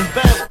with me?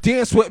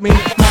 Dance with me.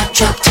 My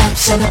drop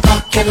tops in the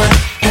parking lot,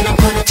 and I'm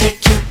gonna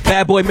take you.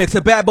 Bad boy mix,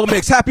 a bad boy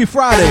mix. Happy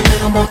Friday.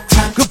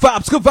 Good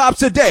vibes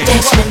today. I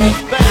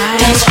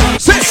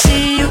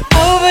see you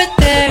over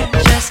there,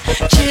 just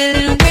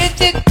chilling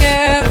with your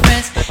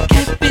girlfriends.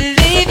 Can't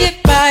believe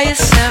you're by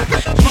yourself.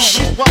 You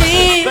should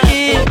be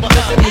here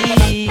with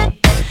me,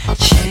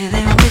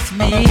 chilling with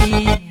me,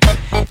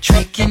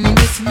 drinking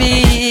with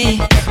me,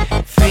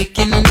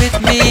 freaking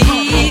with me.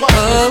 Oh,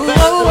 oh,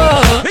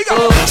 oh,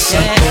 oh,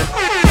 yeah.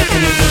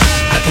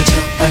 I can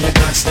tell by your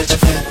thoughts that you're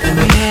feeling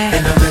me,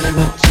 and I really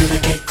want you to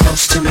get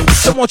close to me.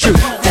 I want you.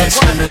 Dance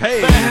to me.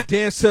 Hey,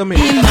 dance to me.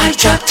 My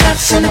drop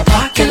tops in the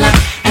parking lot,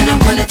 and I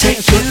wanna take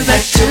you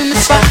back to the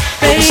spot,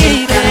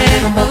 baby.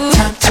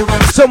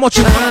 So much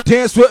you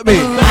dance with me,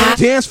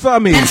 dance for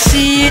me. And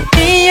see it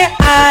in your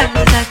eyes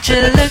that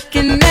you're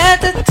looking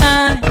at the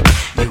time.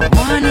 You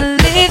wanna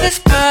leave this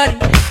party,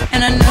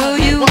 and I know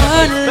you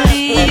wanna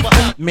leave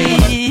with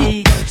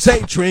me.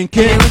 Say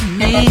drinking with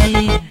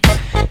me.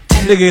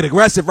 Nigga get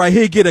aggressive right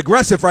here, get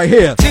aggressive right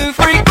here. To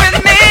freak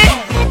with me,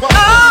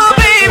 oh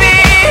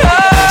baby,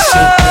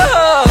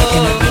 oh.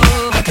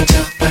 I can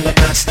tell by your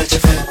thoughts that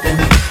you're feeling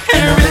me,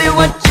 and I really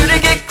want you to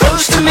get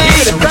close to me.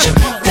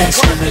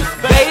 Dance to me,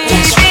 baby.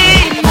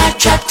 My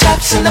drop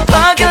tops in the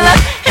parking lot,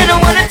 and I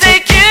wanna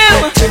take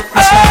you.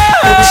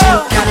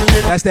 Oh.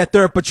 That's that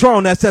third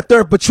Patron. That's that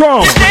third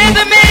Patron. Dance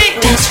with me.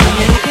 Dance for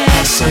me,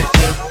 dance with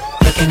me.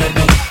 Looking at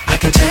me, I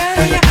can tell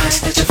by your eyes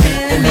that you're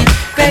feeling me,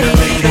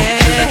 baby.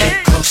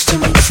 Get close to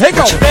me. Hey,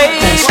 go. Baby,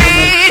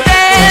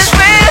 dance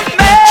with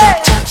me.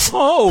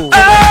 Oh.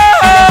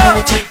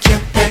 Oh. Take you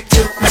back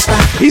to my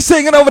spot. He's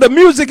singing over the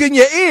music in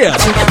your ear.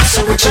 Everybody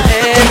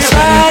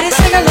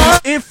sing along.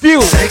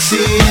 Infuse. Sexy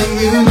and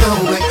you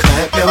know it,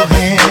 clap your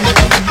hands.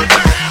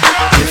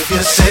 If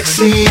you're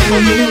sexy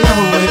and you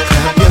know it,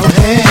 clap your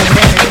hands.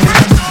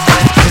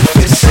 If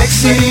you're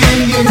sexy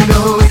and you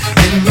know it,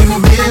 and you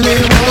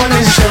really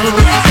wanna show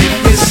it. If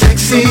you're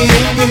sexy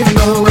and you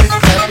know it,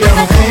 clap your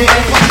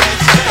hands.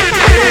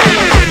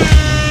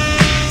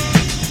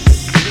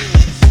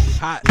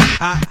 Hot,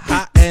 hot,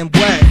 hot and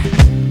wet.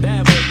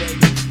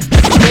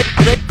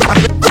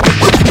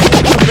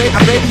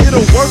 Baby, it'll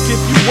work if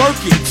you work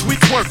it. Sweet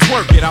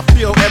twerk it. I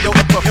feel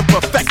imperfect,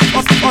 perfect.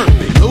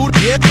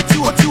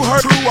 You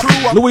heard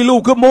true. Louis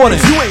Lou, good morning.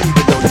 You ain't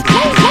even know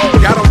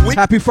you got a week.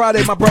 Happy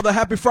Friday, my brother.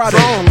 Happy Friday.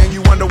 And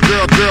you wonder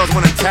girls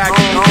wanna tag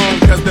on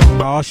because the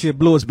oh shit,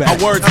 Blue is back.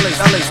 my words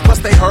LA, plus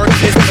they heard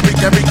it.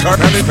 Every curve.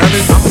 I'm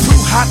too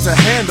hot to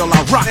handle.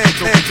 I rock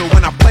handle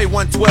when I play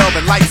 112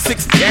 and light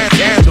 6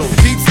 candles.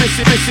 Deep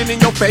fishing in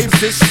your face,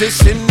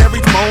 fishing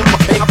every phone. I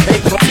pay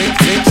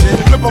attention.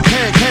 Flip on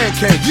can.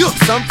 You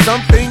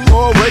something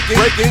more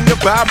breaking your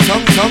vibe,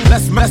 tongue.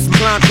 Let's mess,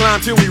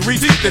 climb till we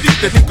reach the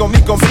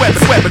Nico sweat,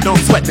 but don't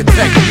sweat the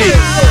technique.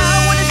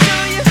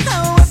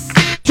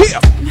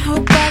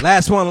 Yeah.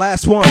 Last one.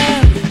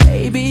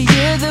 Baby,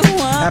 you're the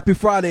one. Happy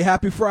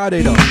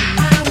Friday though.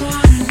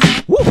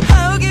 Woo.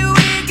 How can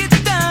we get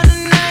down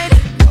tonight?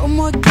 No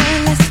more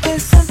game, let's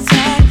spend some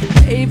time.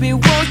 Baby,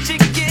 won't you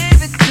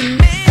give it to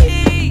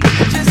me?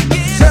 Just give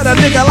it Tell that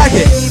nigga I like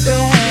it.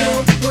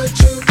 What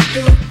you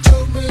do to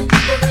me,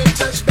 boy,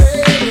 touch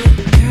baby.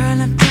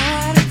 Girl, I'm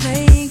tired of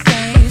playing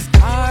games.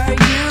 Are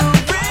you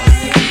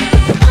ready?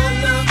 I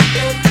love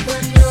it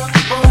when you're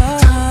on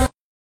time.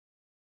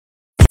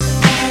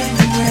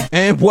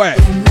 And what?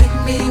 Make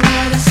me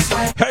wanna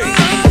sweat. Hey.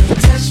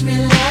 Touch me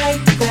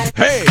like that.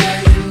 Hey.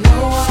 Girl, you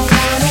know I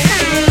wanna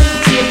feel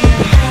you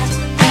hot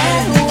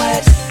and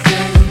wet.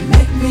 Girl, you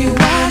make me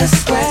wanna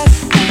sweat.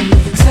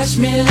 Touch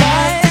me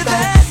like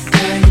that.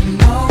 Girl, you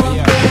know I'm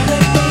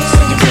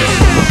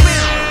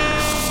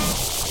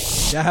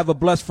Y'all have a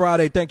blessed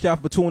Friday. Thank y'all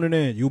for tuning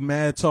in. You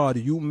mad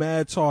tardy.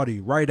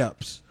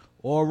 Write-ups.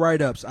 All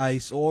write-ups,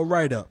 Ice. All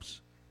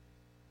write-ups.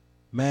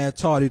 Mad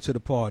tardy to the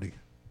party.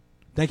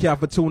 Thank y'all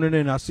for tuning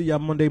in. I'll see y'all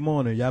Monday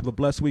morning. Y'all have a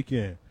blessed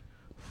weekend.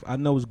 I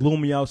know it's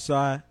gloomy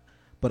outside,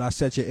 but I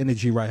set your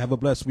energy right. Have a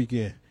blessed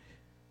weekend.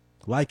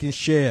 Like and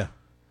share.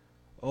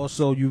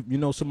 Also, you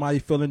know somebody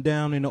feeling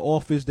down in the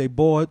office, they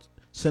bored,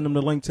 send them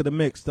the link to the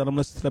mix. Tell them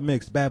listen to the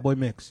mix. Bad Boy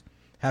Mix.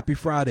 Happy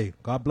Friday.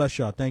 God bless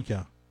y'all. Thank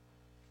y'all.